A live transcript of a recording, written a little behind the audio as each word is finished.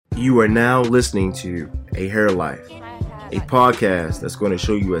You are now listening to A Hair Life, a podcast that's going to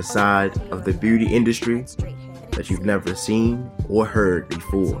show you a side of the beauty industry that you've never seen or heard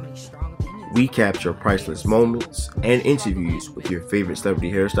before. We capture priceless moments and interviews with your favorite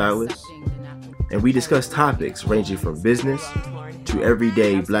celebrity hairstylists, and we discuss topics ranging from business to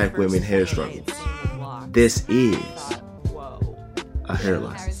everyday Black women hair struggles. This is A Hair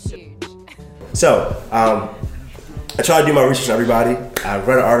Life. So, I try to do my research on everybody. I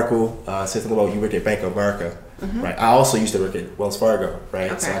read an article said something about you work at Bank of America, right? I also used to work at Wells Fargo,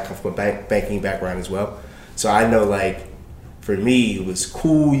 right? Okay. So I come from a banking background as well. So I know, like, for me, it was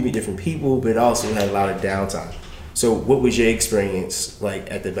cool. You meet different people, but it also had a lot of downtime. So what was your experience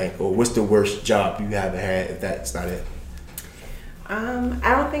like at the bank, or what's the worst job you ever had if that's not it?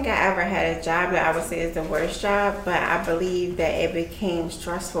 I don't think I ever had a job that I would say is the worst job, but I believe that it became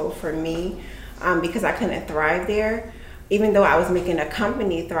stressful for me because I couldn't thrive there. Even though I was making a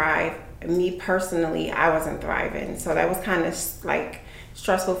company thrive, me personally, I wasn't thriving. So that was kind of like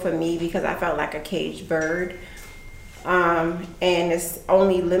stressful for me because I felt like a caged bird. And it's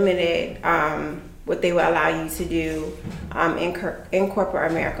only limited what they will allow you to do in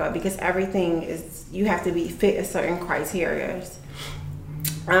corporate America, because everything is, you have to be fit in certain criteria.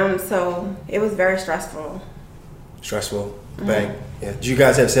 So it was very stressful. Stressful? Bang. Yeah. Did you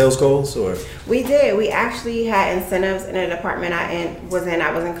guys have sales goals, or? We did. We actually had incentives in the department I was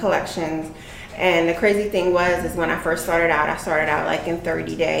in collections. And the crazy thing is when I first started out like in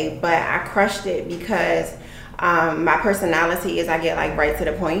 30 days, but I crushed it because my personality is I get like right to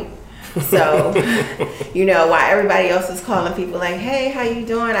the point. So, you know, while everybody else was calling people like, hey, how you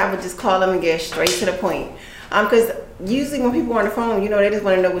doing? I would just call them and get straight to the point. Because usually when people are on the phone, you know, they just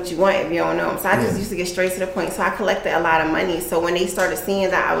want to know what you want if you don't know them. So I just used to get straight to the point. So I collected a lot of money. So when they started seeing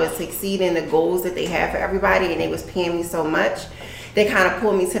that I was exceeding the goals that they had for everybody and they was paying me so much, they kind of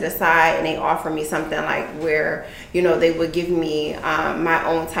pulled me to the side and they offered me something like where, you know, they would give me my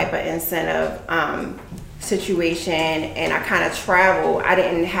own type of incentive situation, and I kind of traveled. I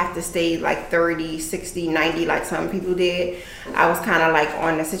didn't have to stay like 30, 60, 90 like some people did. I was kind of like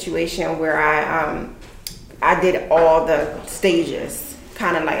on the situation where I did all the stages,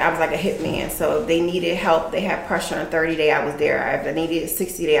 kind of like I was like a hitman. So if they needed help, they had pressure on 30 day, I was there. If they needed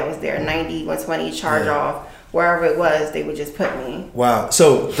 60 day, I was there. 90, 120, charge off, wherever it was, they would just put me. Wow.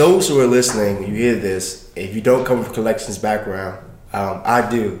 So those who are listening, you hear this, if you don't come from collections background, I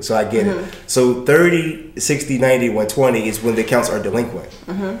do, so I get it. So 30, 60, 90, 120 is when the accounts are delinquent,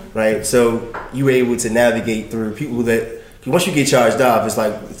 right? So you were able to navigate through people that, once you get charged off, it's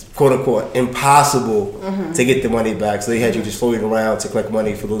like, quote unquote, impossible to get the money back. So they had you just floating around to collect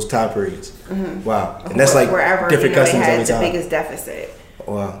money for those time periods. Wow. And that's like wherever, different customers every time. They had the biggest deficit.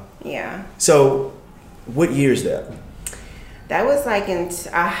 Wow. Yeah. So what year is that? That was like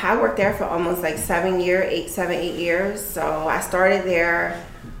I worked there for almost like 7 years, 8 years. So I started there,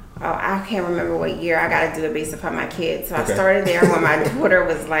 I can't remember what year. I got to do it based upon my kids. So I started there when my daughter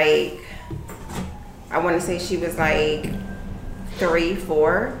was like, I want to say she was like 3,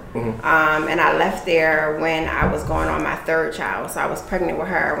 4. And I left there when I was going on my 3rd child. So I was pregnant with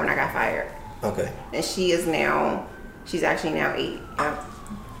her when I got fired. Okay. And she's actually now 8. Yep.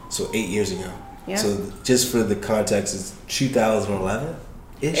 So 8 years ago. Yeah. So just for the context, it's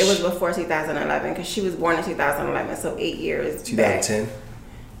 2011-ish? It was before 2011 because she was born in 2011, so 8 years 2010? back.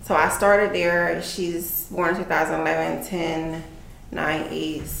 So I started there. She's born in 2011, 10, 9,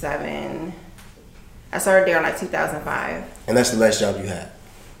 8, 7. I started there in like 2005. And that's the last job you had?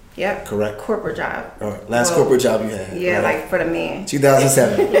 Yep. Correct? Corporate job. All right. Last corporate job you had? Yeah, right? like for the man.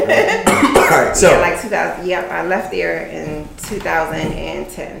 2007. Right? All right. So. Yeah, like 2000. Yep, I left there in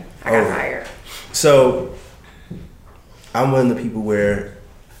 2010. I got hired. So, I'm one of the people where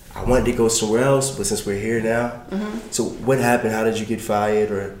I wanted to go somewhere else, but since we're here now, so what happened? How did you get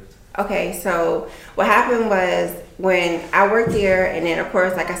fired? Or okay, so what happened was when I worked there, and then of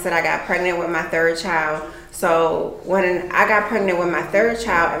course, like I said, I got pregnant with my 3rd child. So when I got pregnant with my 3rd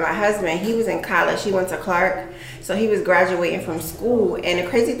child, and my husband, he was in college. He went to Clark, so he was graduating from school. And the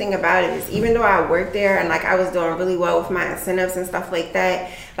crazy thing about it is, even though I worked there and like I was doing really well with my incentives and stuff like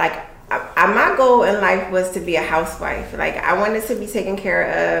that, like my goal in life was to be a housewife. Like I wanted to be taken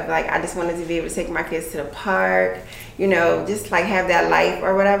care of. Like I just wanted to be able to take my kids to the park, you know, just like have that life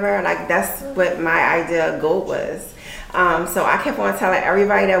or whatever. Like that's what my ideal goal was. So I kept on telling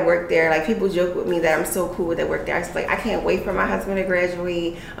everybody that worked there, like people joke with me that I'm so cool that work there. I was like, I can't wait for my husband to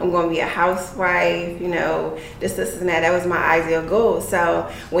graduate. I'm going to be a housewife, this and that. That was my ideal goal.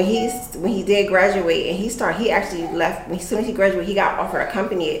 So when he did graduate and he actually left, as soon as he graduated, he got offered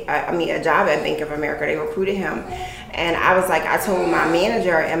a job at Bank of America. They recruited him. And I was like, I told my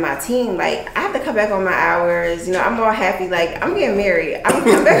manager and my team, like, I have to come back on my hours. I'm all happy. Like, I'm getting married. I'm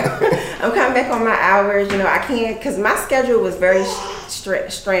coming back on my hours. I can't, because my schedule was very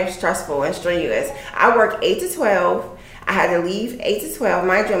stressful and strenuous. I work 8 to 12. I had to leave 8 to 12.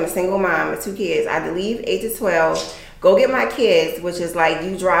 Mind you, I'm a single mom with 2 kids. I had to leave 8 to 12, go get my kids, which is like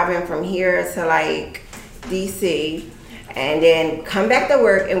you driving from here to like DC, and then come back to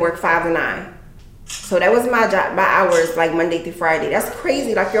work and work 5 to 9. So that was my job, my hours, like Monday through Friday. That's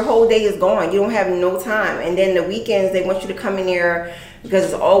crazy. Like your whole day is gone. You don't have no time. And then the weekends, they want you to come in here because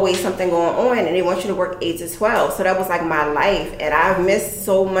there's always something going on, and they want you to work 8 to 12. So that was like my life. And I've missed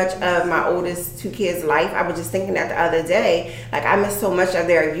so much of my oldest 2 kids' life. I was just thinking that the other day. Like I missed so much of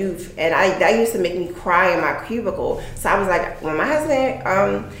their youth. And that used to make me cry in my cubicle. So I was like, when my husband,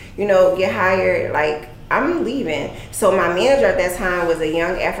 get hired, like I'm leaving. So my manager at that time was a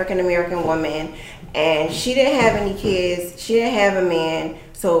young African-American woman. And she didn't have any kids. She didn't have a man.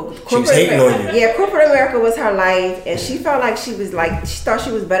 So she was hating on you. Yeah, corporate America was her life, and she felt like she thought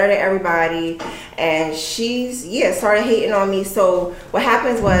she was better than everybody, and she started hating on me. So what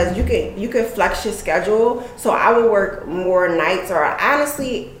happens was you could flex your schedule. So I would work more nights, or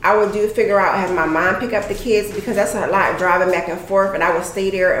honestly, I would figure out have my mom pick up the kids, because that's a lot driving back and forth, and I would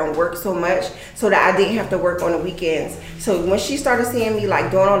stay there and work so much so that I didn't have to work on the weekends. So when she started seeing me like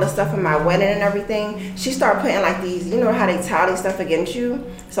doing all the stuff for my wedding and everything, she started putting like these, how they tally stuff against you.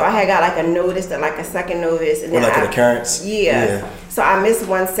 So I had got like a notice, like a second notice, and then like an occurrence. Yeah. So I missed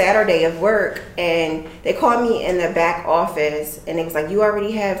one Saturday of work, and they called me in the back office, and it was like, you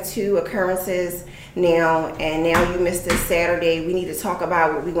already have 2 occurrences now, and now you missed this Saturday. We need to talk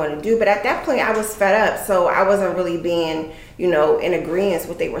about what we're going to do. But at that point, I was fed up, so I wasn't really being, in agreement with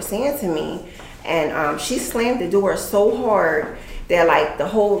what they were saying to me. And she slammed the door so hard that like the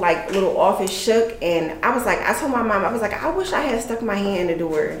whole like little office shook, and I told my mom, I was like, I wish I had stuck my hand in the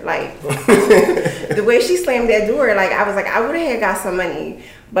door. Like the way she slammed that door, like I was like, I would have got some money.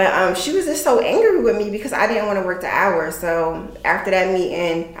 But she was just so angry with me because I didn't want to work the hours. So after that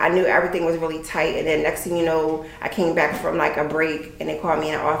meeting, I knew everything was really tight. And then next thing you know, I came back from like a break, and they called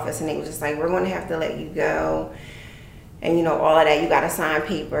me in the office, and they was just like, we're going to have to let you go. And all of that, you got to sign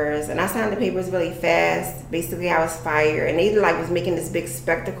papers. And I signed the papers really fast. Basically, I was fired, and they like was making this big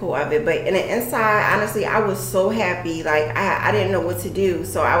spectacle of it. But in the inside, honestly, I was so happy. Like I didn't know what to do.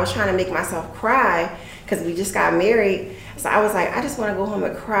 So I was trying to make myself cry because we just got married. So I was like, I just want to go home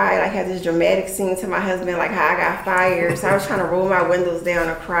and cry. Like had this dramatic scene to my husband, like how I got fired. So I was trying to roll my windows down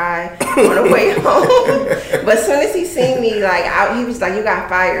and cry on the way home. But as soon as he seen me, like he was like, you got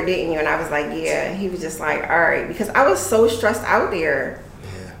fired, didn't you? And I was like, yeah. He was just like, all right, because I was so stressed out there.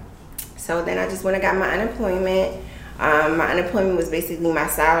 Yeah. So then I just went and got my unemployment. My unemployment was basically my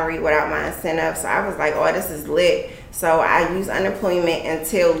salary without my incentive. So I was like, oh, this is lit. So I used unemployment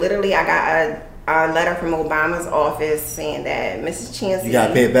until literally I got a letter from Obama's office saying that Mrs. Chauncey, you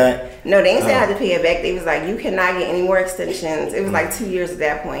gotta pay it back. No, they didn't say I had to pay it back. They was like, you cannot get any more extensions. It was like 2 years at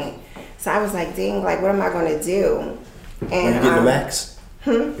that point. So I was like, dang, like what am I gonna do? And you getting the max?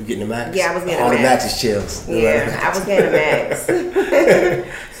 You getting the max? Yeah, I was getting all the max. The max is chills. Yeah, I was getting the max.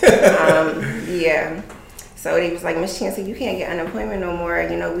 Yeah. So they was like, Miss Chauncey, you can't get unemployment no more.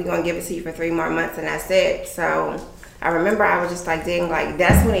 We're gonna give it to you for 3 more months, and that's it. So I remember I was just like, dang, like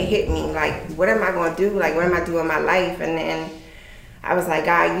that's when it hit me. Like, what am I going to do? Like, what am I doing in my life? And then I was like,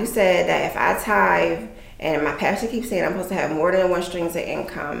 God, you said that if I tithe, and my pastor keeps saying I'm supposed to have more than 1 stream of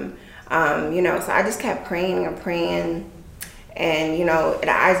income, so I just kept praying and praying. And, the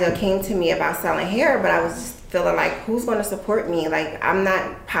idea came to me about selling hair, but I was just feeling like, who's going to support me? Like, I'm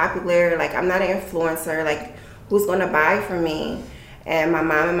not popular. Like, I'm not an influencer. Like, who's going to buy from me? And my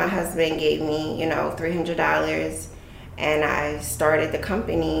mom and my husband gave me, $300. And I started the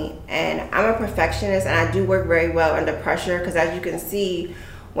company, and I'm a perfectionist, and I do work very well under pressure, because as you can see,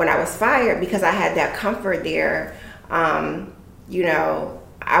 when I was fired, because I had that comfort there, I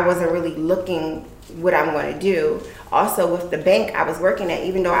wasn't really looking what I'm going to do. Also with the bank I was working at,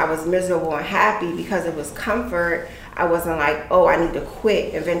 even though I was miserable and happy because it was comfort, I wasn't like, oh, I need to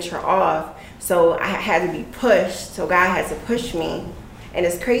quit and venture off. So I had to be pushed. So God had to push me. And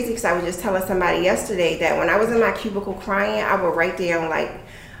it's crazy because I was just telling somebody yesterday that when I was in my cubicle crying, I would write down, like,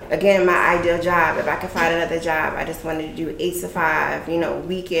 again, my ideal job. If I could find another job, I just wanted to do 8 to 5,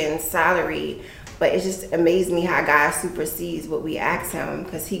 weekend salary. But it just amazed me how God supersedes what we ask him,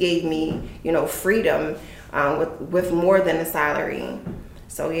 because he gave me, you know, freedom with more than a salary.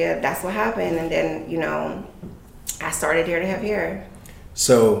 So yeah, that's what happened. And then, you know, I started Dare to Have Hair.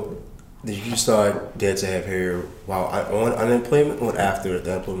 So did you start Dare to Have Hair while on unemployment or after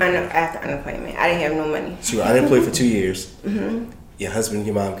the unemployment? After unemployment. I didn't have no money. So you were unemployed for 2 years. Mm-hmm. Your husband and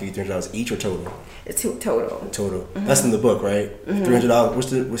your mom gave you $300 each or total? It's total. Total. Mm-hmm. That's in the book, right? Mm-hmm. $300. What's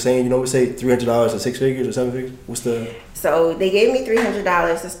the, we're saying, you know, we say $300 or 6 figures or 7 figures? What's the? So they gave me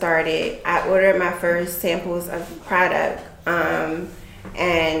 $300 to start it. I ordered my first samples of product.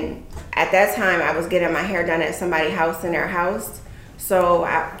 And at that time I was getting my hair done at somebody's house in their house. So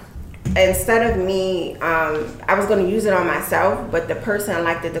instead of me, I was going to use it on myself, but the person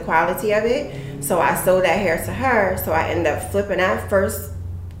liked the quality of it. So I sold that hair to her. So I ended up flipping that first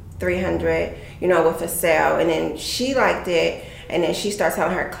 $300, you know, with a sale. And then she liked it. And then she started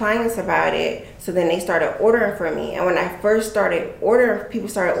telling her clients about it. So then they started ordering for me. And when I first started ordering, people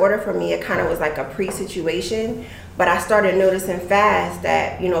started ordering for me, it kind of was like a pre-situation. But I started noticing fast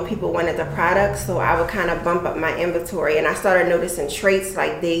that, you know, people wanted the product. So I would kind of bump up my inventory. And I started noticing traits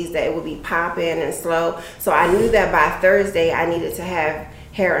like days that it would be popping and slow. So I knew that by Thursday I needed to have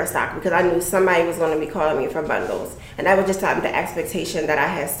hair in stock, because I knew somebody was going to be calling me for bundles. And that was just the expectation that I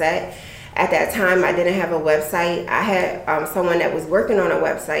had set. At that time, I didn't have a website. I had someone that was working on a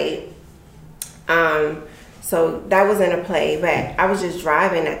website. So that was in a play, but I was just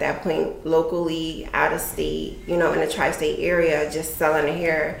driving at that point locally, out of state, you know, in the tri-state area, just selling the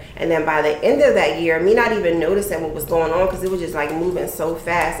hair. And then by the end of that year, me not even noticing what was going on, because it was just like moving so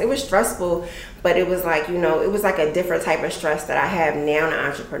fast. It was stressful, but it was like, you know, it was like a different type of stress that I have now in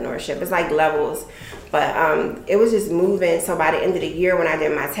entrepreneurship. It's like levels, but it was just moving. So by the end of the year, when I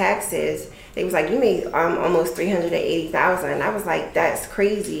did my taxes, they was like, you made almost $380,000. I was like, that's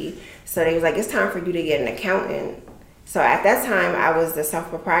crazy. So they was like, it's time for you to get an accountant. So at that time, I was the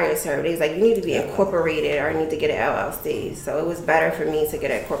self-proprietor. They was like, you need to be incorporated or you need to get an LLC. So it was better for me to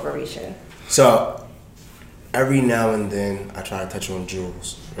get a corporation. So every now and then, I try to touch on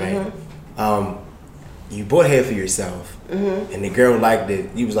jewels, right? Mm-hmm. You bought hair for yourself, mm-hmm. and the girl liked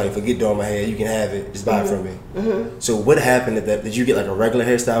it. You was like, forget doing my hair, you can have it, just buy it from me. Mm-hmm. So what happened at that? Did you get like a regular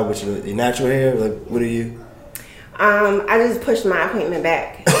hairstyle with your natural hair? Like, what are you? I just pushed my appointment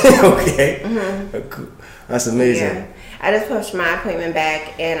back. Okay. Mm-hmm. That's amazing. Yeah. I just pushed my appointment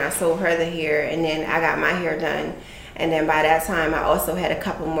back and I sold her the hair, and then I got my hair done. And then by that time, I also had a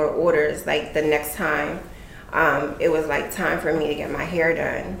couple more orders. Like the next time, it was like time for me to get my hair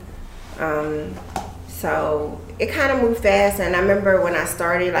done. So it kind of moved fast. And I remember when I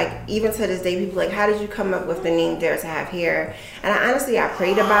started, like even to this day, people like, how did you come up with the name Dare to Have Hair? And I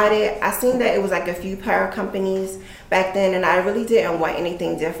prayed about it. I seen that it was like a few power companies back then, and I really didn't want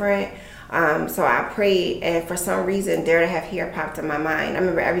anything different. So I prayed, and for some reason, Dare to Have Hair popped in my mind. I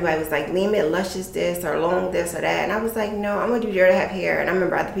remember everybody was like, name it luscious this or long this or that. And I was like, no, I'm going to do Dare to Have Hair. And I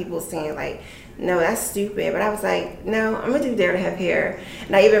remember other people saying like, no, that's stupid. But I was like, no, I'm going to do Dare to Have Hair.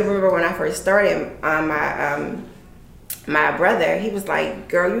 And I even remember when I first started, my brother, he was like,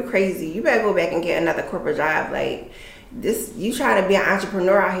 girl, you crazy. You better go back and get another corporate job. Like, this, you trying to be an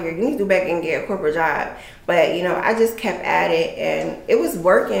entrepreneur out here, you need to go back and get a corporate job. But you know, I just kept at it, and it was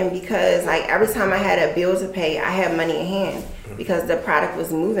working because like every time I had a bill to pay, I had money in hand because the product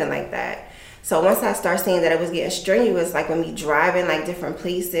was moving like that. So once I started seeing that it was getting strenuous, like when me driving like different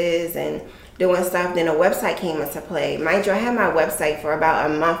places and doing stuff, then a website came into play. Mind you, I had my website for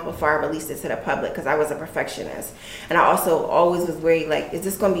about a month before I released it to the public because I was a perfectionist. And I also always was worried, like, is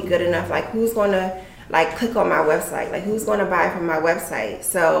this going to be good enough? Like, who's going to like click on my website? Like, who's going to buy from my website?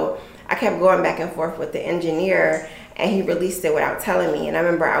 So I kept going back and forth with the engineer, and he released it without telling me. And I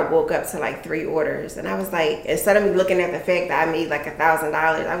remember I woke up to like 3 orders, and I was like, instead of me looking at the fact that I made like $1,000,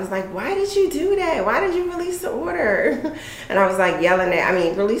 I was like, why did you do that? Why did you release the order? And I was like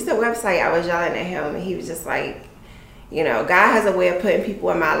release the website. I was yelling at him, and he was just like, you know, God has a way of putting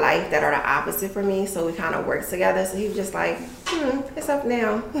people in my life that are the opposite for me, so we kind of work together. So he was just like, it's up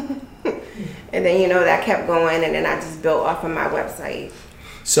now. And then, you know, that kept going, and then I just built off of my website.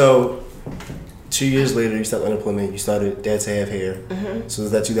 So 2 years later, you stopped unemployment, you started Dare to Have Hair. Mm-hmm. So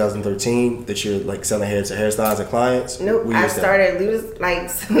is that 2013 that you're like selling hair to hairstylists and clients? Nope, I started, it was like,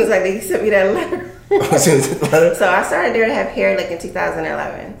 as soon as like they sent me that letter. So I started Dare to Have Hair like in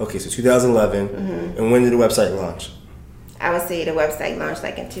 2011. Okay, so 2011. Mm-hmm. And when did the website launch? I would say the website launched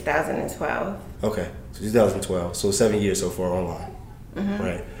like in 2012. Okay, so 2012. So 7 years so far online. Mm-hmm.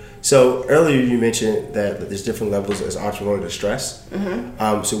 Right. So earlier you mentioned that there's different levels as entrepreneur to stress.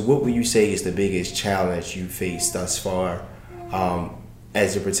 Mm-hmm. So what would you say is the biggest challenge you faced thus far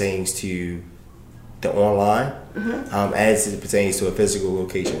as it pertains to the online as it pertains to a physical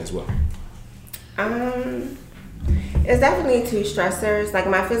location as well? It's definitely two stressors. Like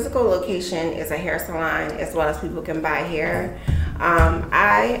my physical location is a hair salon as well as people can buy hair.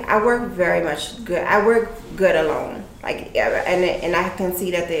 I work very much good. I work good alone. Like, and I can see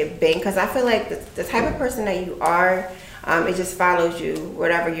that the bank, because I feel like the type of person that you are, it just follows you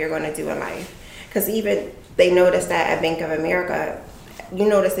whatever you're going to do in life. Because even they notice that at Bank of America, you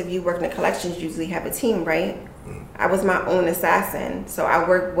notice if you work in the collections, you usually have a team, right? I was my own assassin, so I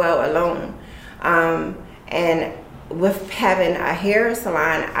worked well alone. And with having a hair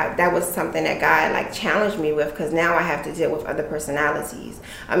salon, that was something that God like challenged me with, because now I have to deal with other personalities.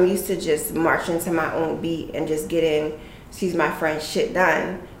 I'm used to just marching to my own beat and just getting, excuse my French, shit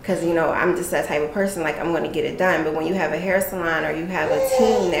done. Because, you know, I'm just that type of person, like I'm going to get it done. But when you have a hair salon or you have a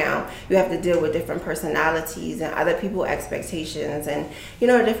team now, you have to deal with different personalities and other people's expectations and, you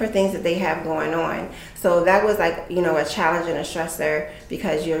know, different things that they have going on. So that was like, you know, a challenge and a stressor,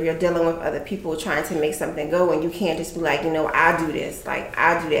 because you're dealing with other people trying to make something go, and you can't just be like, you know, I do this, like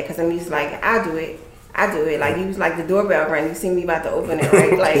I do that, because I'm used to like, I do it. Like you was like the doorbell rang, you see me about to open it,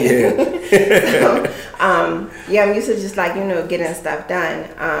 right? Like, yeah, I'm used to just like, you know, getting stuff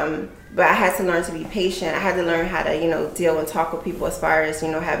done. But I had to learn to be patient. I had to learn how to, you know, deal and talk with people as far as, you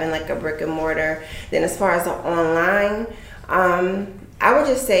know, having like a brick and mortar. Then as far as the online, I would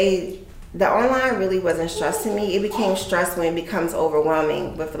just say the online really wasn't stress to me. It became stress when it becomes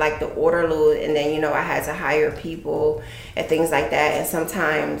overwhelming with like the order load, and then, you know, I had to hire people and things like that. And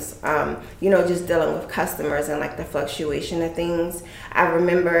sometimes, you know, just dealing with customers and like the fluctuation of things. I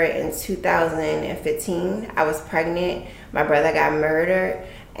remember in 2015, I was pregnant. My brother got murdered.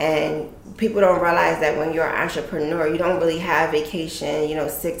 And people don't realize that when you're an entrepreneur, you don't really have vacation, you know,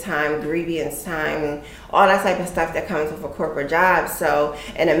 sick time, grievance time, and all that type of stuff that comes with a corporate job. So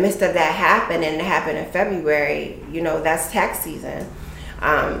in the midst of that happened, and it happened in February, you know, that's tax season.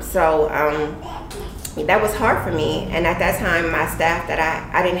 So that was hard for me. And at that time, my staff,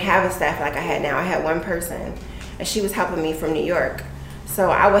 that I didn't have a staff like I had now. I had one person, and she was helping me from New York. So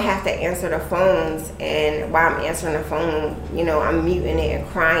I would have to answer the phones, and while I'm answering the phone, you know, I'm muting it and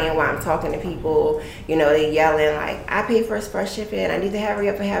crying while I'm talking to people. You know, they yelling like, I paid for express shipping, I need to hurry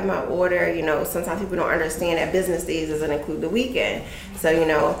up and have my order. You know, sometimes people don't understand that business days doesn't include the weekend. So, you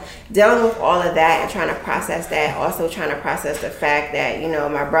know, dealing with all of that and trying to process that, also trying to process the fact that, you know,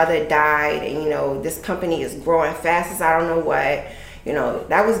 my brother died, and, you know, this company is growing fast as I don't know what. You know,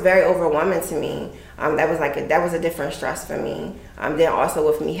 that was very overwhelming to me. That was a different stress for me. Then also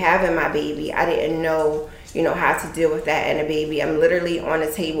with me having my baby, I didn't know, you know, how to deal with that and a baby. I'm literally on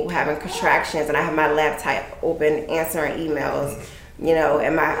the table having contractions, and I have my laptop open answering emails, you know,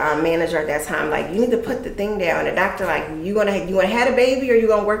 and my manager at that time, like, you need to put the thing down. The doctor, like, you gonna have a baby, or you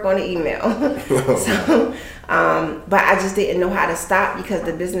gonna work on the email? So, but I just didn't know how to stop, because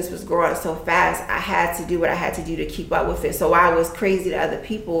the business was growing so fast. I had to do what I had to do to keep up with it. So while I was crazy to other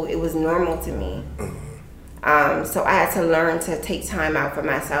people, it was normal to me. So I had to learn to take time out for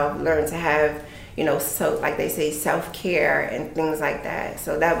myself, learn to have, you know, so like they say, self-care and things like that.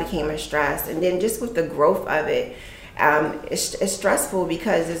 So that became a stress. And then just with the growth of it, it's stressful,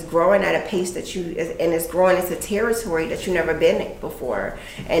 because it's growing at a pace that and it's growing into territory that you've never been in before.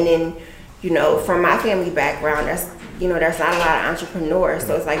 And then, you know, from my family background, there's not a lot of entrepreneurs.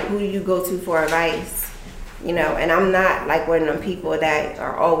 So it's like, who do you go to for advice? You know, and I'm not like one of them people that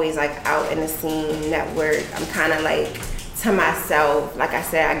are always like out in the scene, network. I'm kind of like to myself. Like I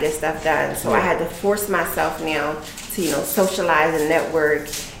said, I get stuff done. So I had to force myself now to, you know, socialize and network,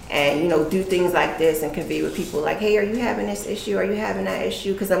 and, you know, do things like this and convey with people like, hey, are you having this issue? Are you having that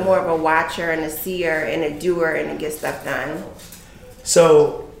issue? Because I'm more of a watcher and a seer and a doer, and to get stuff done.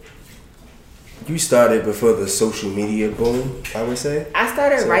 So you started before the social media boom, I would say? I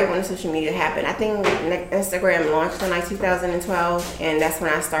started right when the social media happened. I think Instagram launched in like 2012, and that's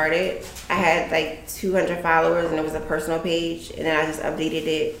when I started. I had like 200 followers, and it was a personal page, and then I just updated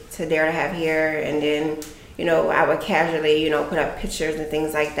it to Dare to Have Hair, and then, you know, I would casually, you know, put up pictures and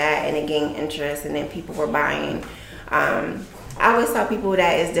things like that, and it gained interest, and then people were buying. I always tell people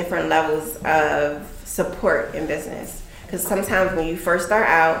that it's different levels of support in business. Because sometimes when you first start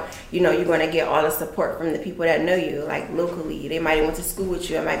out, you know, you're going to get all the support from the people that know you, like locally. They might have went to school with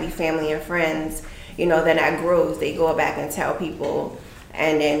you. It might be family and friends. You know, then that grows. They go back and tell people.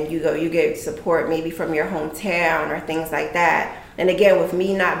 And then you get support maybe from your hometown or things like that. And again, with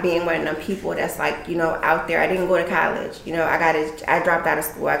me not being one of them people that's like, you know, out there, I didn't go to college. You know, I dropped out of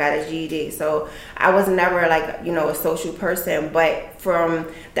school. I got a GED. So I was never like, you know, a social person. But from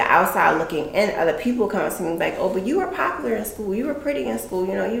the outside looking in, other people come to me like, oh, but you were popular in school, you were pretty in school,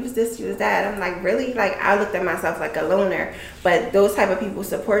 you know, you was this, you was that. I'm like, really? Like, I looked at myself like a loner. But those type of people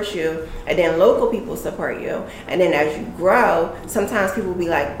support you, and then local people support you. And then as you grow, sometimes people be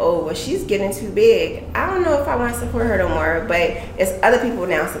like, oh, well, she's getting too big. I don't know if I want to support her no more, but it's other people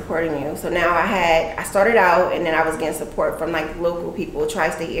now supporting you. So now I started out, and then I was getting support from like local people,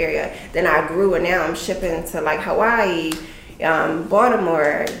 tri-state area. Then I grew, and now I'm shipping to like Hawaii,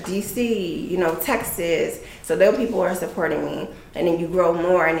 Baltimore, DC, you know, Texas. So those people are supporting me. And then you grow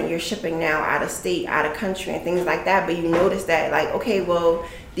more, and then you're shipping now out of state, out of country, and things like that. But you notice that, like, okay, well,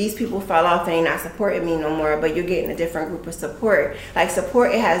 these people fell off and they're not supporting me no more, but you're getting a different group of support. Like,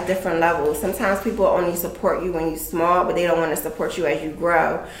 support, it has different levels. Sometimes people only support you when you're small, but they don't want to support you as you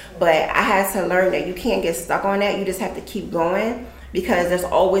grow. But I had to learn that you can't get stuck on that. You just have to keep going, because there's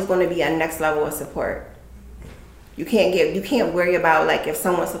always going to be a next level of support. You can't worry about like if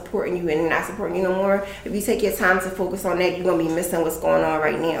someone's supporting you and not supporting you no more. If you take your time to focus on that, you're gonna be missing what's going on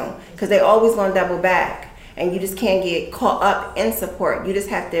right now, because they always gonna double back, and you just can't get caught up in support. You just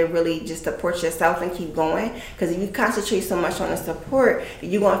have to really just support yourself and keep going, because if you concentrate so much on the support,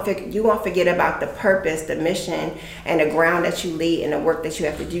 you're gonna forget about the purpose, the mission, and the ground that you lay and the work that you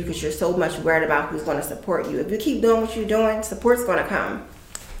have to do, because you're so much worried about who's gonna support you. If you keep doing what you're doing, support's gonna come.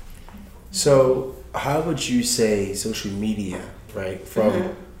 So how would you say social media, right,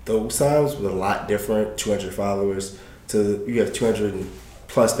 from those times was a lot different, 200 followers, to you have 200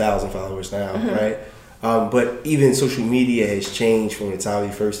 plus thousand followers now, right? But even social media has changed from the time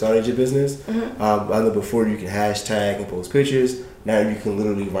you first started your business. I know before you can hashtag and post pictures. Now you can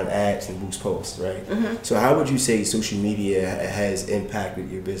literally run ads and boost posts, right? So how would you say social media has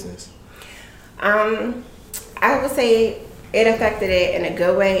impacted your business? I would say it affected it in a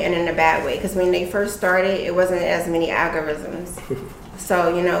good way and in a bad way, because when they first started, it wasn't as many algorithms.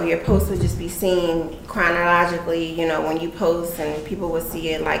 So, you know, your posts would just be seen chronologically, you know, when you post, and people would see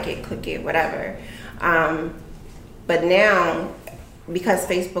it, like it, click it, whatever. But now, because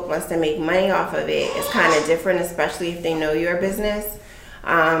Facebook wants to make money off of it, it's kind of different, especially if they know your business.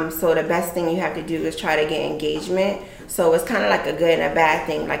 So the best thing you have to do is try to get engagement. So it's kind of like a good and a bad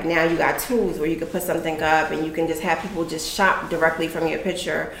thing. Like now you got tools where you can put something up and you can just have people just shop directly from your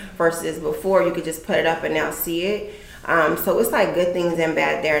picture, versus before you could just put it up and they'll see it. So it's like good things and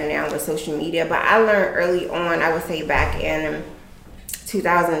bad there now with social media. But I learned early on, I would say back in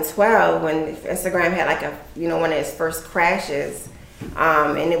 2012, when Instagram had like one of its first crashes,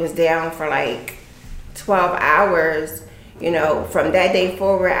 and it was down for like 12 hours. You know, from that day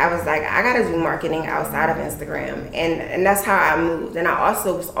forward, I was like, I gotta do marketing outside of Instagram, and that's how I moved. And I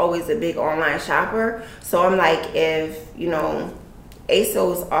also was always a big online shopper, so I'm like, if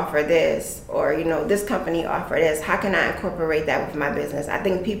ASOS offer this, or this company offer this, how can I incorporate that with my business? I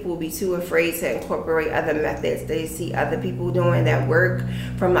think people will be too afraid to incorporate other methods they see other people doing that work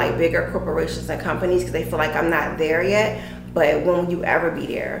from like bigger corporations and companies, because they feel like I'm not there yet. But when will you ever be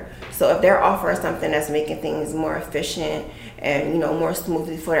there? So if they're offering something that's making things more efficient and more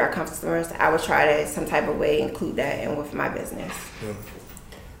smoothly for their customers, I would try to some type of way include that in with my business.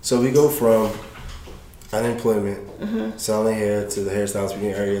 So we go from unemployment, selling hair to the hairstyles in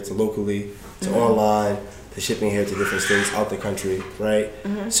your area, to locally, to online, to shipping hair to different states out the country, right?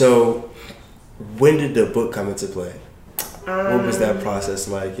 So when did the book come into play? What was that process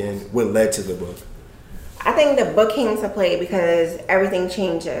like, and what led to the book? I think the book came into play because everything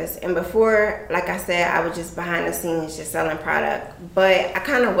changes. And before, like I said, I was just behind the scenes just selling product. But I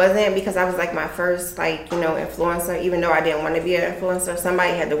kind of wasn't, because I was like my first influencer. Even though I didn't want to be an influencer,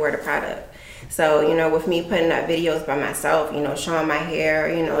 somebody had to wear the product. So, with me putting up videos by myself, showing my hair,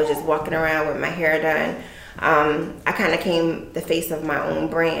 just walking around with my hair done, I kind of came the face of my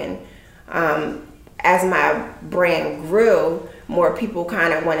own brand. As my brand grew, more people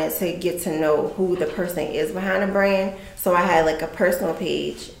kind of wanted to get to know who the person is behind the brand. So I had like a personal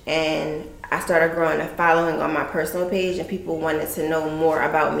page, and I started growing a following on my personal page, and people wanted to know more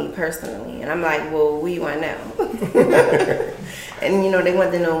about me personally. And I'm like, well, what do you want to know? And they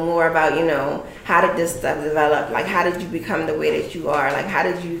wanted to know more about, how did this stuff develop? Like, how did you become the way that you are? Like, how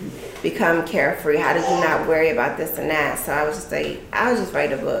did you become carefree? How did you not worry about this and that? So I was just like, I'll just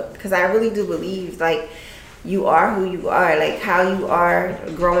write a book, because I really do believe you are who you are. Like how you are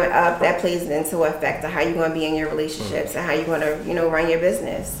growing up, that plays into effect of how you're going to be in your relationships and how you're going to run your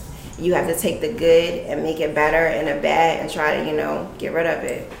business. You have to take the good and make it better, and the bad and try to get rid of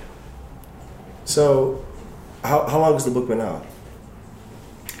it. So how long has the book been out?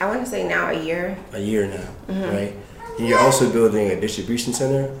 I want to say now a year. A year now, right? And you're also building a distribution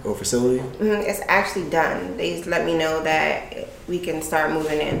center or facility? It's actually done. They just let me know that we can start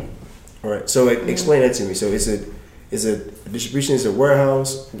moving in. All right. So explain that to me. So is it distribution? Is a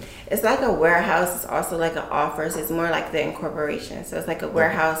warehouse? It's like a warehouse. It's also like an office. It's more like the incorporation. So it's like a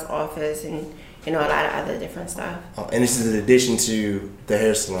warehouse, office, and a lot of other different stuff. Oh, and this is in addition to the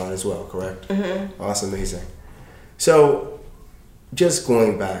hair salon as well, correct? Oh, that's amazing. So just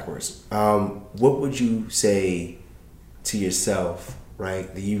going backwards, what would you say to yourself,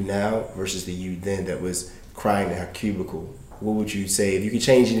 right? The you now versus the you then that was crying in her cubicle. What would you say if you could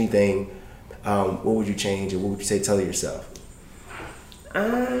change anything? What would you change, or what would you say tell yourself?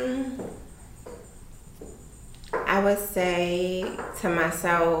 I would say to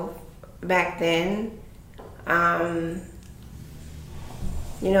myself back then,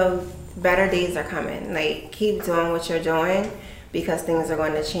 better days are coming. Like, keep doing what you're doing because things are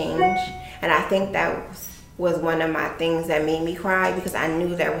going to change. And I think that was one of my things that made me cry, because I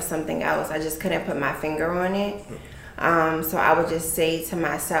knew there was something else. I just couldn't put my finger on it. So I would just say to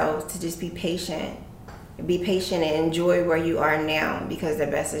myself to just be patient. Be patient and enjoy where you are now, because the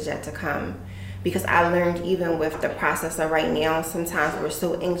best is yet to come. Because I learned, even with the process of right now, sometimes we're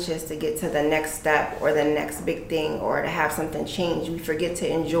so anxious to get to the next step or the next big thing or to have something change. We forget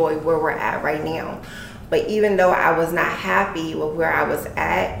to enjoy where we're at right now. But even though I was not happy with where I was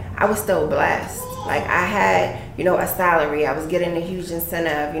at, I was still blessed. Like, I had, a salary. I was getting a huge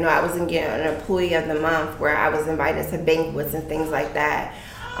incentive. I was getting an employee of the month where I was invited to banquets and things like that.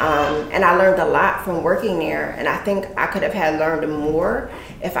 And I learned a lot from working there. And I think I could have had learned more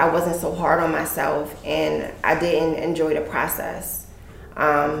if I wasn't so hard on myself and I didn't enjoy the process.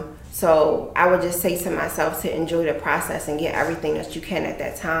 So I would just say to myself to enjoy the process and get everything that you can at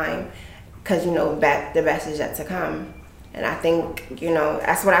that time, because the best is yet to come. And I think,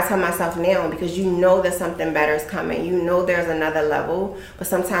 that's what I tell myself now, because that something better is coming. There's another level, but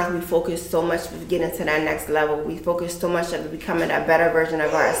sometimes we focus so much with getting to that next level. We focus so much on becoming a better version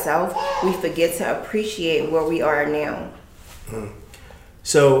of ourselves. We forget to appreciate where we are now.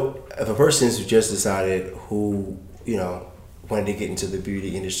 So if a person's just decided who, wanted to get into the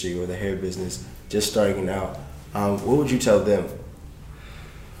beauty industry or the hair business, just starting out, what would you tell them?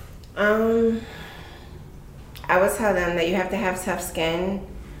 I would tell them that you have to have tough skin.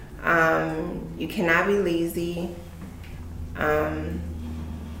 You cannot be lazy.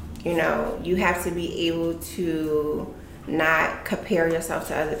 You have to be able to not compare yourself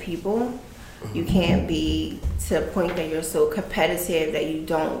to other people. You can't be to the point that you're so competitive that you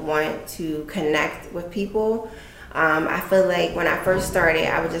don't want to connect with people. I feel like when I first started,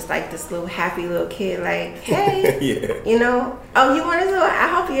 I was just like this little happy little kid, like, hey, oh, you want to do it? I'll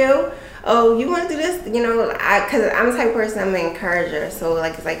help you. Oh, you want to do this? Because I'm the type of person, I'm an encourager. So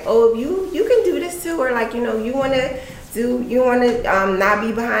like, it's like, oh, you can do this too, or like, you want to not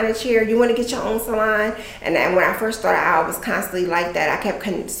be behind a chair. You want to get your own salon. And then when I first started out, I was constantly like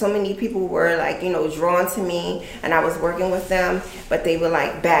that. So many people were like, drawn to me, and I was working with them, but they would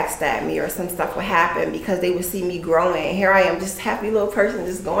like backstab me, or some stuff would happen because they would see me growing. And here I am, just happy little person,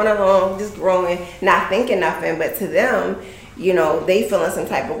 just going along, just growing, not thinking nothing. But to them, they feel in some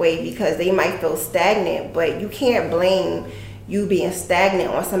type of way because they might feel stagnant, but you can't blame you being stagnant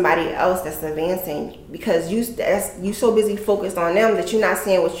on somebody else that's advancing, because you so busy focused on them that you're not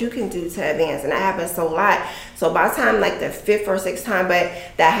seeing what you can do to advance. And that happens so a lot. So by the time like the 5th or 6th time but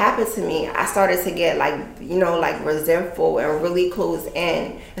that happened to me, I started to get like resentful and really close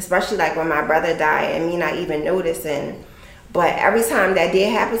in, especially like when my brother died and me not even noticing. But every time that did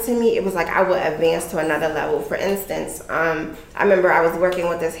happen to me, it was like I would advance to another level. For instance, I remember I was working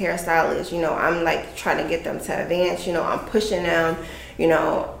with this hairstylist. I'm like trying to get them to advance. I'm pushing them.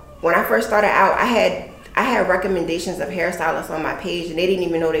 When I first started out, I had recommendations of hairstylists on my page, and they didn't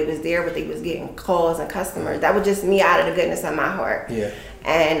even know they was there, but they was getting calls and customers. That was just me out of the goodness of my heart. Yeah.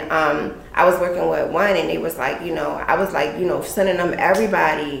 And I was working with one, and they was like, I was like, sending them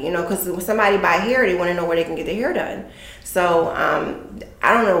everybody, because when somebody buy hair, they want to know where they can get their hair done. So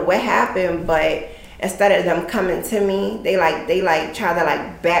I don't know what happened, but instead of them coming to me, they try to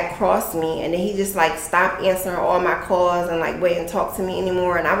like back cross me, and then he just like stopped answering all my calls and like wouldn't talk to me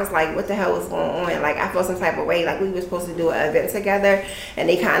anymore. And I was like, what the hell was going on? Like, I felt some type of way, like we were supposed to do an event together, and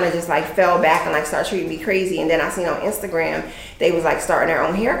they kind of just like fell back and like started treating me crazy. And then I seen on Instagram they was like starting their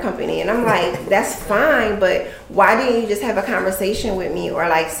own hair company, and I'm like, that's fine, but why didn't you just have a conversation with me, or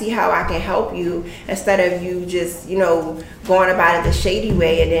like see how I can help you, instead of you just going about it the shady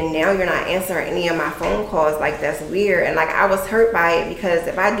way, and then now you're not answering any of my my phone calls, like that's weird. And like I was hurt by it because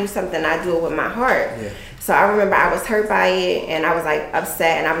if I do something, I do it with my heart. Yeah. So I remember I was hurt by it and I was like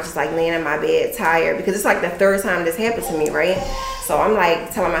upset and I was just like laying in my bed tired because it's like the third time this happened to me, right? So I'm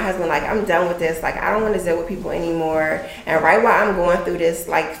like telling my husband, like, I'm done with this. Like, I don't want to deal with people anymore. And right while I'm going through this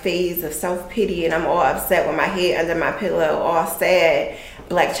like phase of self-pity and I'm all upset with my head under my pillow, all sad,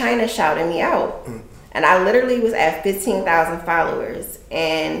 Black China shouted me out. And I literally was at 15,000 followers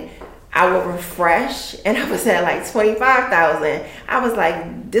and I would refresh and I was at like 25,000. I was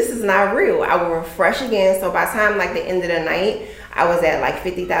like, this is not real. I would refresh again. So by the time like the end of the night, I was at like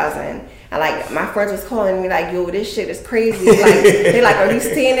 50,000. And like my friends was calling me like, yo, this shit is crazy. Like they're like, are you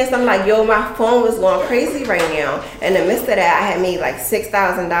seeing this? I'm like, yo, my phone was going crazy right now. In the midst of that, I had made like $6,000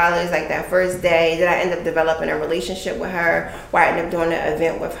 like that first day. Then I ended up developing a relationship with her where I ended up doing an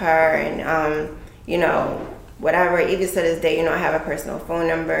event with her and you know, whatever. Even to this day, you know, I have a personal phone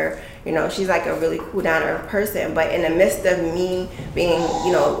number. You know, she's like a really cool down to earth person. But in the midst of me being,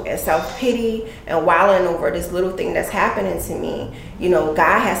 you know, in self-pity and wilding over this little thing that's happening to me, you know,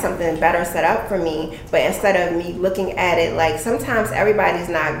 God has something better set up for me. But instead of me looking at it like sometimes everybody's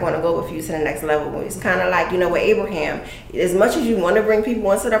not going to go with you to the next level. It's kind of like, you know, with Abraham, as much as you want to bring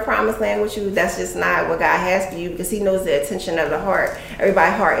people into the promised land with you, that's just not what God has for you because he knows the intention of the heart.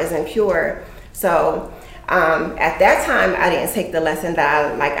 Everybody's heart isn't pure. So at that time, I didn't take the lesson that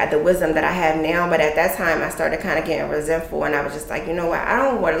I like, the wisdom that I have now. But at that time, I started kind of getting resentful, and I was just like, you know what? I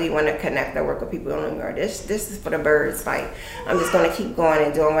don't really want to connect or work with people anymore. This is for the birds. Like, I'm just going to keep going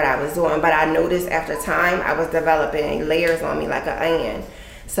and doing what I was doing. But I noticed after time, I was developing layers on me like an onion.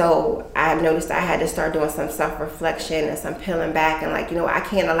 So I noticed I had to start doing some self-reflection and some peeling back and like, you know, I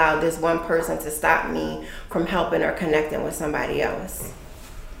can't allow this one person to stop me from helping or connecting with somebody else.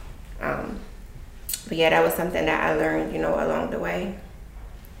 But yeah, that was something that I learned, you know, along the way.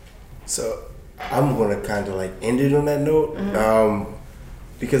 So I'm gonna kind of like end it on that note,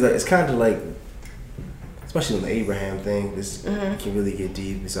 because it's kind of like, especially on the Abraham thing, this can really get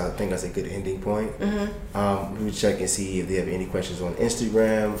deep. So I think that's a good ending point. We would check and see if they have any questions on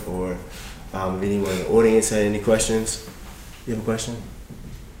Instagram or if anyone in the audience had any questions. You have a question?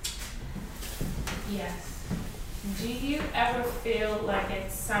 Yes. Do you ever feel like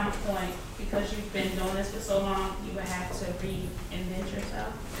at some point, because you've been doing this for so long, you would have to reinvent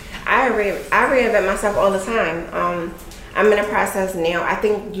yourself? I reinvent myself all the time. I'm in a process now. I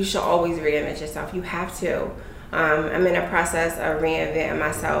think you should always reinvent yourself. You have to. I'm in a process of reinventing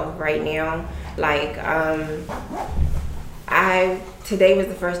myself right now. Like, today was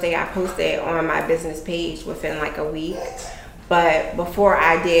the first day I posted on my business page within like a week. But before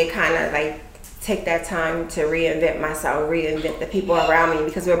I did kind of like take that time to reinvent myself, reinvent the people around me,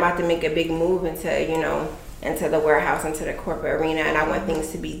 because we're about to make a big move into, you know, into the warehouse, into the corporate arena, and I want things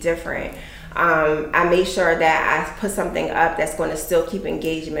to be different. I made sure that I put something up that's going to still keep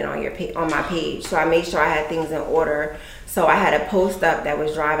engagement on my page. So I made sure I had things in order. So I had a post up that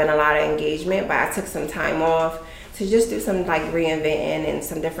was driving a lot of engagement, but I took some time off to just do some like reinventing and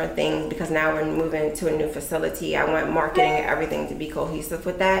some different things, because now we're moving to a new facility. I want marketing and everything to be cohesive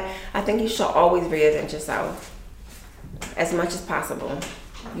with that. I think you should always reinvent yourself as much as possible.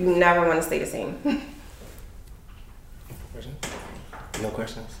 You never want to stay the same. No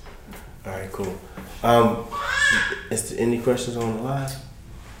questions? All right, cool. Is there any questions on the live?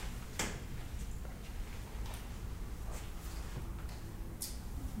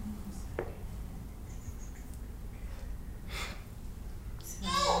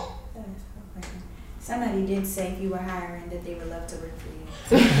 Somebody did say if you were hiring that they would love to work for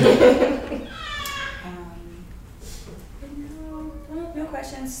you. No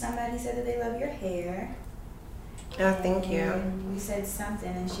questions. Somebody said that they love your hair. Oh, thank you. And we said something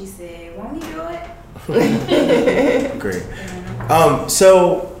and she said, won't he do it? Great.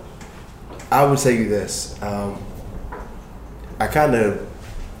 So I would tell you this. I kind of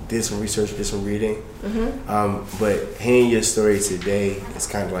did some research, did some reading. But hearing your story today is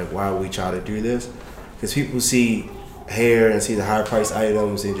kind of like why we try to do this. Because people see hair and see the high price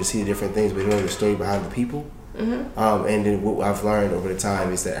items and just see the different things, but they don't know the story behind the people. And then what I've learned over the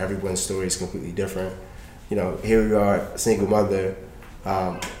time is that everyone's story is completely different. You know, here we are, a single mother,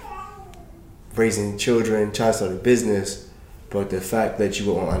 raising children, trying to start a business, but the fact that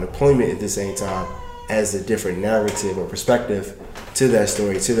you were on unemployment at the same time adds a different narrative or perspective to that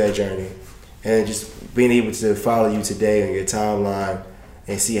story, to that journey. And just being able to follow you today on your timeline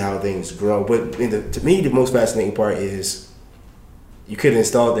and see how things grow. But to me, the most fascinating part is you could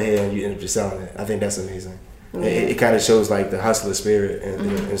install the hair and you end up just selling it. I think that's amazing. It kind of shows like the hustler spirit in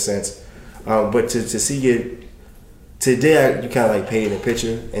a sense. But to see it today, you kind of like painted a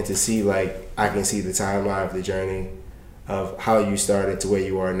picture, and to see like I can see the timeline of the journey of how you started to where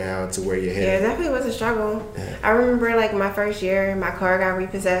you are now to where you're headed. Yeah, it definitely was a struggle. Yeah. I remember like my first year, my car got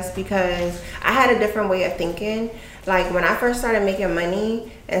repossessed because I had a different way of thinking. Like when I first started making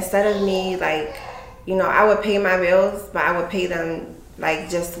money, instead of me like, you know, I would pay my bills, but I would pay them like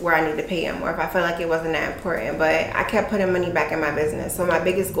just where I need to pay them, or if I felt like it wasn't that important. But I kept putting money back in my business. So my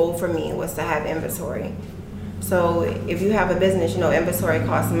biggest goal for me was to have inventory. So if you have a business, you know, inventory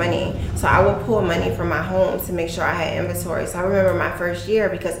costs money. So I would pull money from my home to make sure I had inventory. So I remember my first year,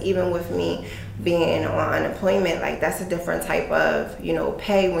 because even with me being on unemployment, like that's a different type of, you know,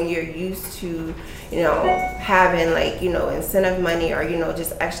 pay when you're used to, you know, having like, you know, incentive money or, you know,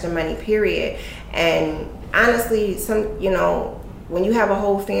 just extra money, period. And honestly, some, you know, when you have a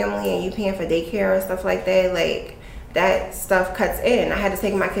whole family and you paying for daycare and stuff like that, like that stuff cuts in. I had to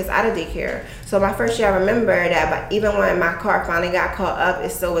take my kids out of daycare. So my first year, I remember that, but even when my car finally got caught up, it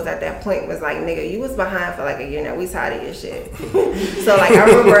still was at that point, was like, nigga, you was behind for like a year now. We tired of your shit. So like, I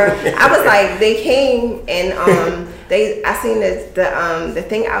remember, I was like, they came and I seen the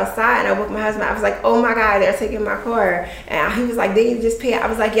thing outside, and I woke my husband. I was like, oh my God, they're taking my car. And he was like, did you just pay it? I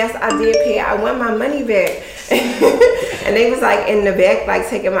was like, yes, I did pay it. I want my money back. And they was like in the back, like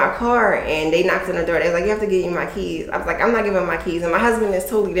taking my car, and they knocked on the door. They was like, you have to give me my keys. I was like, I'm not giving my keys. And my husband is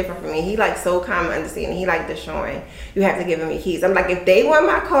totally different from me. He like so calm and understanding. He like Deshaun, you have to give him your keys. I'm like, if they want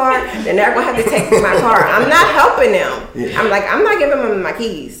my car, then they're gonna have to take my car. I'm not helping them. Yeah. I'm like, I'm not giving them my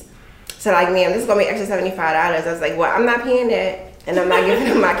keys. So like, man, this is gonna be extra $75. I was like, well, I'm not paying that. And I'm not giving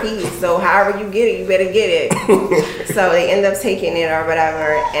them my keys. So however you get it, you better get it. So they end up taking it or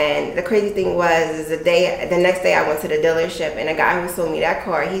whatever. And the crazy thing is the next day I went to the dealership, and the guy who sold me that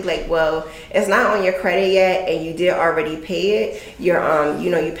car, he like, well, it's not on your credit yet, and you did already pay it. You're you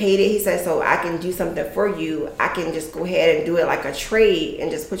know, you paid it. He said, so I can do something for you. I can just go ahead and do it like a trade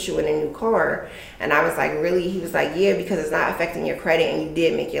and just put you in a new car. And I was like, really? He was like, yeah, because it's not affecting your credit, and you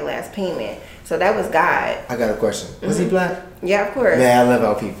did make your last payment. So that was God. I got a question. Was he black? Yeah, of course. Man, I love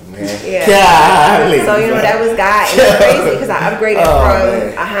our people, man. Yeah. Golly, so, you know, that was God. And it's crazy because I upgraded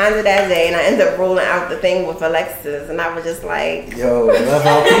from a Honda that day, and I ended up rolling out the thing with a Lexus. And I was just like, yo, love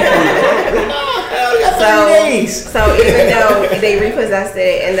our people. So even though they repossessed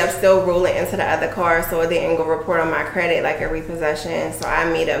it ended up still rolling into the other car, so it didn't go report on my credit like a repossession. So I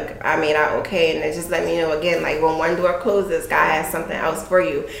made out okay. And it just let me know again, like when one door closes, God has something else for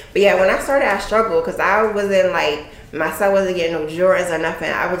you. But yeah, when I started, I struggled because I wasn't like, my son wasn't getting no Jordans or nothing.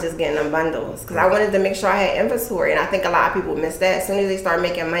 I was just getting them bundles because I wanted to make sure I had inventory. And I think a lot of people miss that. As soon as they start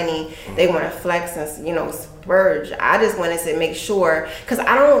making money, they want to flex and, you know, splurge. I just wanted to make sure, because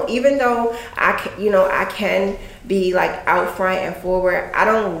I don't, even though I can be like out front and forward, I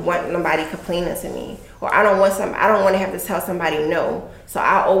don't want nobody complaining to me, or I don't want to have to tell somebody no. So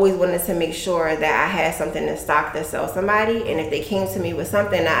I always wanted to make sure that I had something in stock to sell somebody. And if they came to me with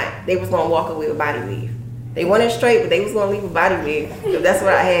something, they was going to walk away with body weave. They wanted straight, but they was gonna leave a body weave. That's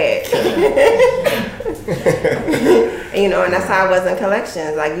what I had. And, you know, and that's how I was in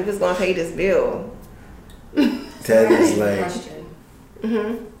collections. Like, you was gonna pay this bill. That is like.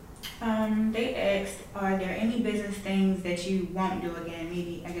 They asked, are there any business things that you won't do again?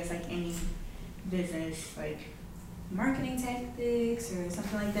 Maybe, I guess, like any business, like marketing tactics or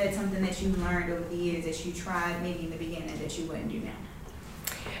something like that. Something that you learned over the years that you tried maybe in the beginning that you wouldn't do now.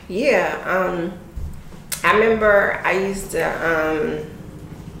 Yeah. I remember I used to,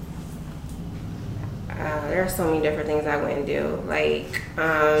 there are so many different things I wouldn't do. Like,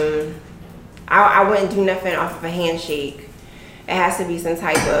 I wouldn't do nothing off of a handshake. It has to be some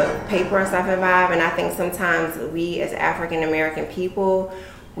type of paper and stuff involved. And I think sometimes we as African American people,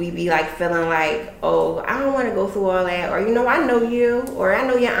 we be like feeling like, oh, I don't want to go through all that, or, you know, I know you, or I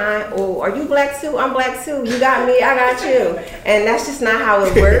know your aunt, or are you black too? I'm black too. You got me, I got you. And that's just not how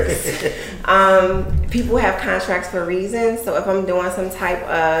it works. People have contracts for reasons. So if I'm doing some type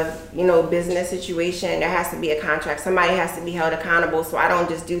of, you know, business situation, there has to be a contract. Somebody has to be held accountable. So I don't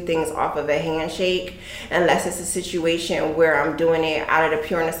just do things off of a handshake unless it's a situation where I'm doing it out of the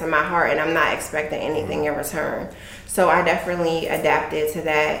pureness of my heart and I'm not expecting anything in return. So I definitely adapted to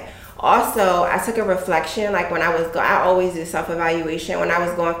that. Also, I took a reflection, like when I always do self-evaluation. When I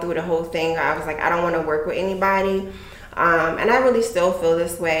was going through the whole thing, I was like, I don't want to work with anybody. And I really still feel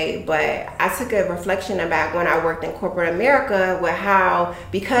this way, but I took a reflection about when I worked in corporate America with how,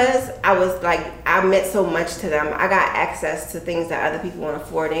 because I was like, I meant so much to them, I got access to things that other people won't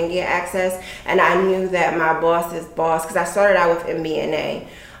afford and get access. And I knew that my boss's boss, because I started out with MBNA,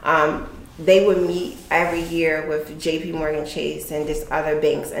 they would meet every year with JP Morgan Chase and just other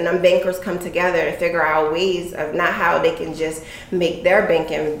banks. And them bankers come together to figure out ways of not how they can just make their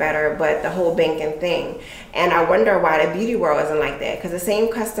banking better, but the whole banking thing. And I wonder why the beauty world isn't like that. Because the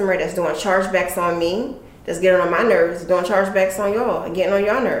same customer that's doing chargebacks on me, that's getting on my nerves, doing chargebacks on y'all and getting on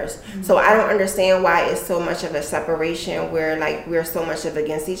your nerves. Mm-hmm. So I don't understand why it's so much of a separation where like we're so much of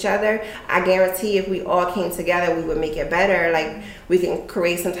against each other. I guarantee if we all came together, we would make it better. Like we can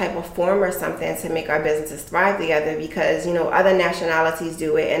create some type of form or something to make our businesses thrive together, because, you know, other nationalities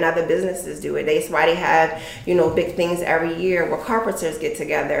do it and other businesses do it. That's why they have, you know, big things every year where carpenters get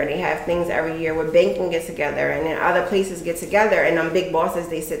together, and they have things every year where banking gets together, and then other places get together, and them big bosses,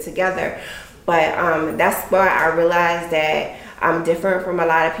 they sit together. But that's why I realized that I'm different from a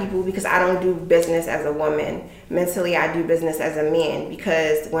lot of people, because I don't do business as a woman. Mentally, I do business as a man,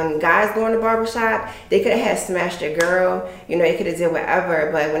 because when guys go in the barbershop, they could have smashed a girl, you know, they could have did whatever,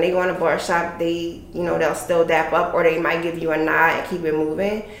 but when they go in the barbershop, they, you know, they'll still dap up, or they might give you a nod and keep it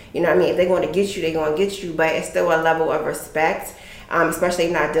moving. You know what I mean? If they're going to get you, they're going to get you, but it's still a level of respect. Especially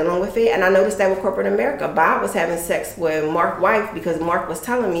not dealing with it. And I noticed that with corporate America. Bob was having sex with Mark's wife because Mark was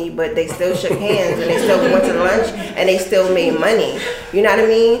telling me, but they still shook hands and they still went to lunch and they still made money. You know what I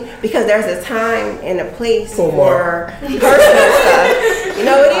mean? Because there's a time and a place for personal stuff. You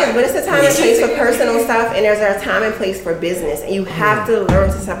know it is, but it's a time and place for personal stuff, and there's a time and place for business. And you have to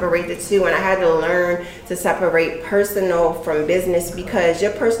learn to separate the two. And I had to learn to separate personal from business, because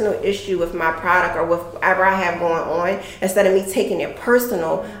your personal issue with my product or with whatever I have going on, instead of me taking it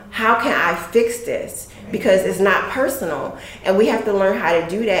personal, how can I fix this? Because it's not personal, and we have to learn how to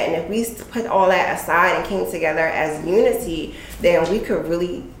do that. And if we put all that aside and came together as unity, then we could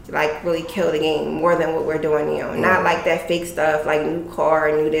really kill the game more than what we're doing now. Not like that fake stuff, like new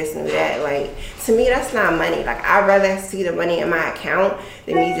car, new this, new that. Like, to me, that's not money. Like, I'd rather see the money in my account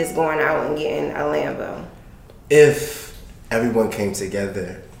than me just going out and getting a Lambo. If everyone came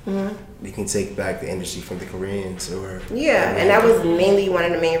together, we can take back the industry from the Koreans, or and that was mainly one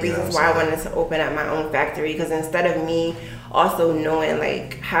of the main reasons why I wanted to open up my own factory, because instead of me also knowing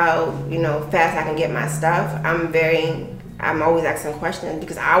like how, you know, fast I can get my stuff, I'm always asking questions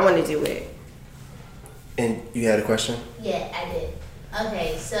because I want to do it. And you had a question? Yeah, I did.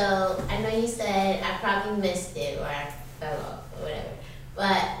 Okay, so I know you said I probably missed it or I fell off or whatever.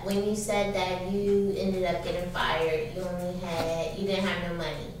 But when you said that you ended up getting fired, you didn't have no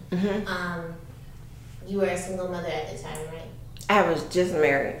money. Mm-hmm. You were a single mother at the time, right? I was just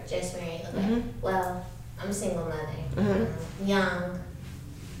married. Just married, okay. Mm-hmm. Well, I'm a single mother. Mm-hmm. Young,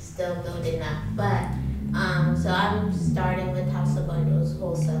 still building up. But, so I'm starting with House of Bundles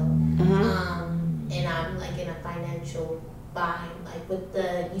wholesale. Mm-hmm. And I'm like in a financial bind. Like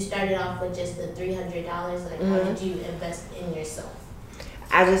you started off with just the $300. Like, how did you invest in yourself?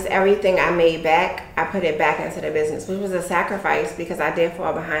 Everything I made back, I put it back into the business, which was a sacrifice because I did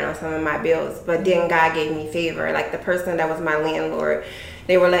fall behind on some of my bills. But then God gave me favor. Like the person that was my landlord,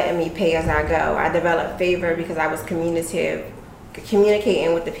 they were letting me pay as I go. I developed favor because I was communicating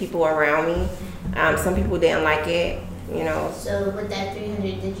with the people around me. Some people didn't like it, you know. So with that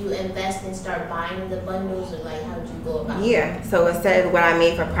 $300, did you invest and start buying the bundles, or like how did you go about it? Yeah. So instead of what I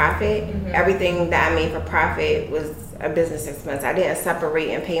made for profit, everything that I made for profit was a business expense. I didn't separate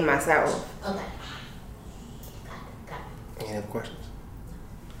and pay myself. Okay. Got it. Any other questions?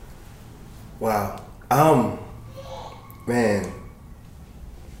 Wow. Man,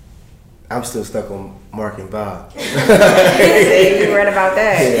 I'm still stuck on Mark and Bob. You read about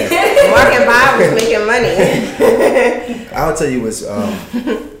that. Yeah. Mark and Bob was making money. I'll tell you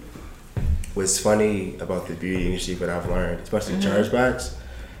what's funny about the beauty industry, what I've learned, especially chargebacks,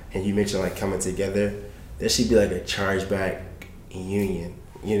 and you mentioned like coming together. There should be like a chargeback union.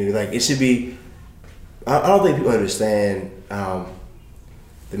 You know, like it should be. I don't think people understand the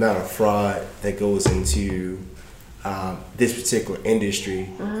amount of fraud that goes into this particular industry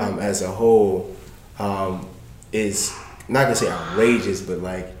as a whole. Is not gonna say outrageous, but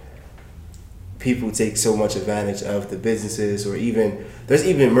like people take so much advantage of the businesses, or even there's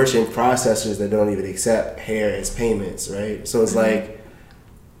even merchant processors that don't even accept hair as payments, right? So it's like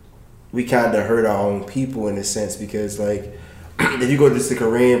we kind of hurt our own people in a sense, because like if you go to just a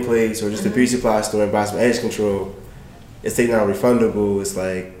Korean place or just a beauty supply store and buy some edge control, it's taken out refundable. It's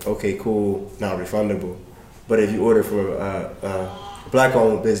like, okay, cool, not refundable. But if you order from a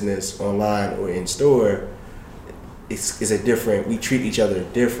black-owned business online or in store, it's a different. We treat each other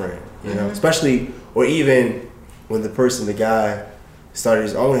different, you know. Especially, or even when the guy started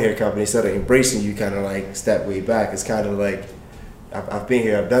his own hair company, instead of embracing you, kind of like step way back. It's kind of like, I've been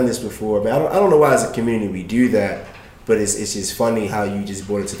here, I've done this before. Man, I don't know why as a community we do that, but but it's just funny how you just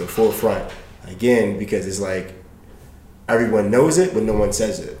brought it to the forefront again, because it's like everyone knows it, but no one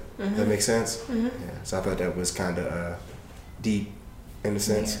says it. Does that make sense? Yeah. So I thought that was kind of deep in a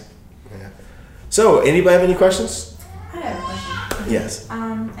sense. Yeah. So, anybody have any questions? I have a question. Yes.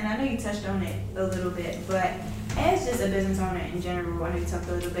 And I know you touched on it a little bit, but as just a business owner in general, I know you talked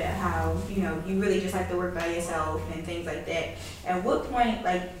a little bit how, you know, you really just like to work by yourself and things like that. At what point,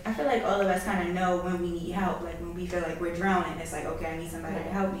 like, I feel like all of us kind of know when we need help, like when we feel like we're drowning, it's like, okay, I need somebody to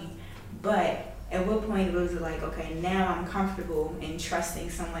help me. But at what point was it like, okay, now I'm comfortable in trusting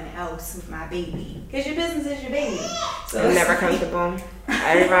someone else with my baby? Because your business is your baby. So I'm never comfortable.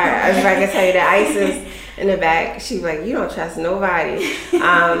 Everybody can tell you that Isis in the back, she's like, you don't trust nobody.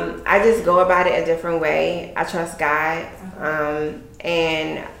 I just go about it a different way. I trust God.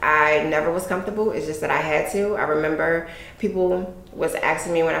 And I never was comfortable. It's just that I had to. I remember people was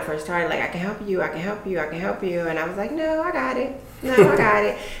asking me when I first started, like, I can help you, I can help you, I can help you. And I was like, no, I got it. No, I got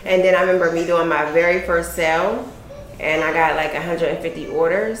it. And then I remember me doing my very first sale, and I got like 150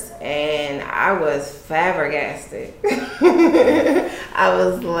 orders, and I was flabbergasted. I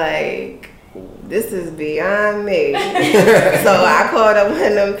was like, this is beyond me. So I called up one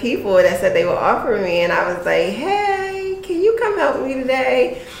of them people that said they were offering me, and I was like, hey, can you come help me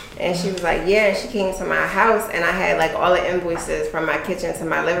today? And she was like, yeah. And she came to my house, and I had like all the invoices from my kitchen to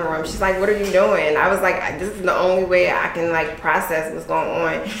my living room. She's like, what are you doing? I was like, this is the only way I can like process what's going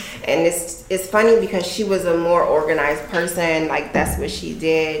on. And it's funny because she was a more organized person. Like, that's what she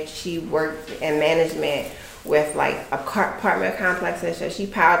did. She worked in management with like apartment complexes, so she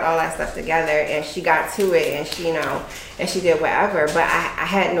piled all that stuff together, and she got to it, and she, you know, and she did whatever. But I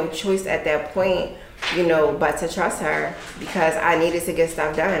had no choice at that point, you know, but to trust her, because I needed to get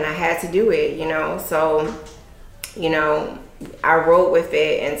stuff done. I had to do it, you know. So, you know, I rolled with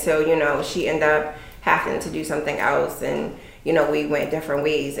it until, you know, she ended up having to do something else, and, you know, we went different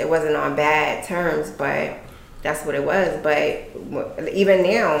ways. It wasn't on bad terms, but that's what it was. But even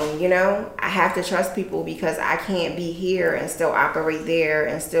now, you know, I have to trust people, because I can't be here and still operate there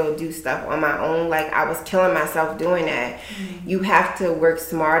and still do stuff on my own. Like, I was killing myself doing that. You have to work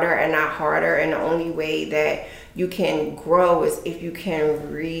smarter and not harder, and the only way that you can grow is if you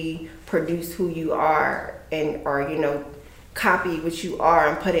can reproduce who you are, and, or, you know, copy what you are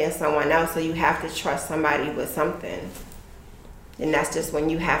and put it in someone else. So you have to trust somebody with something. And that's just when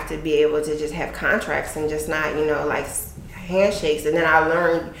you have to be able to just have contracts and just not, you know, like handshakes. And then I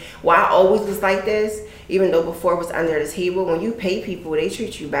learned, well, I always was like this, even though before it was under the table. When you pay people, they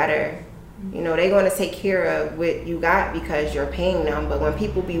treat you better. You know, they're going to take care of what you got because you're paying them. But when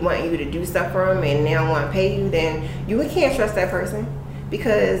people be wanting you to do stuff for them and they don't want to pay you, then you can't trust that person,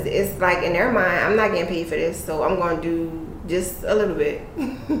 because it's like in their mind, I'm not getting paid for this, so I'm going to do just a little bit.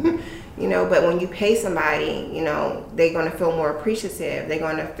 You know, but when you pay somebody, you know, they're going to feel more appreciative. They're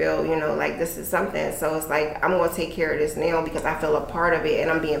going to feel, you know, like this is something. So it's like, I'm going to take care of this now because I feel a part of it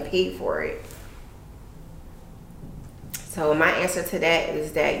and I'm being paid for it. So my answer to that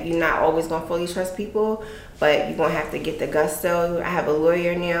is that you're not always going to fully trust people, but you're going to have to get the gusto. I have a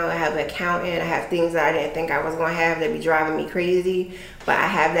lawyer now. I have an accountant. I have things that I didn't think I was going to have that be driving me crazy, but I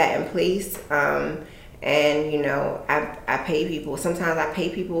have that in place. And, you know, I pay people. Sometimes I pay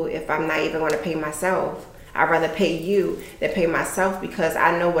people if I'm not even going to pay myself. I'd rather pay you than pay myself, because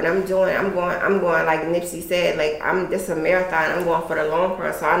I know what I'm doing. I'm going like Nipsey said, like, this is a marathon. I'm going for the long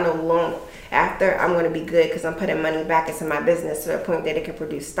run. So I know long after I'm going to be good, because I'm putting money back into my business to the point that it can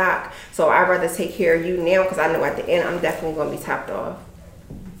produce stock. So I'd rather take care of you now, because I know at the end I'm definitely going to be topped off.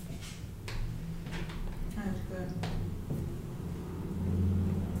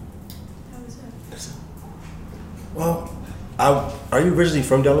 Well, are you originally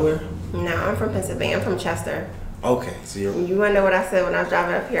from Delaware? No, I'm from Pennsylvania. I'm from Chester. Okay, so you want to know what I said when I was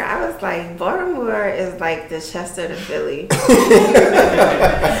driving up here? I was like, Baltimore is like the Chester to Philly. Because,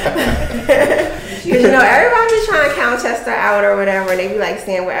 you know, everybody be trying to count Chester out or whatever, and they be like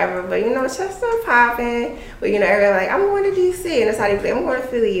staying wherever, but, you know, Chester popping. But, you know, everybody like, I'm going to D.C., and that's how they say, I'm going to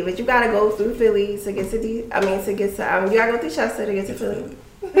Philly, but you got to go through Philly to get to you got to go through Chester to get to Philly.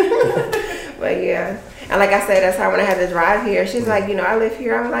 But yeah, and like I said, that's how when I had to drive here, she's like, you know, I live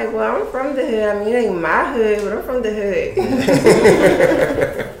here. I'm like, well, I'm from the hood. I mean, it ain't my hood, but I'm from the hood.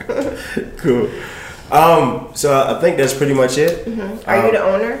 Cool. So I think that's pretty much it. Mm-hmm. Are you the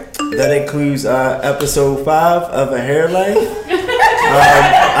owner? That includes episode 5 of A Hair Life.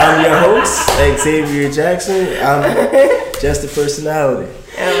 I'm your host, Xavier Jackson. I'm just a personality.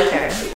 Okay.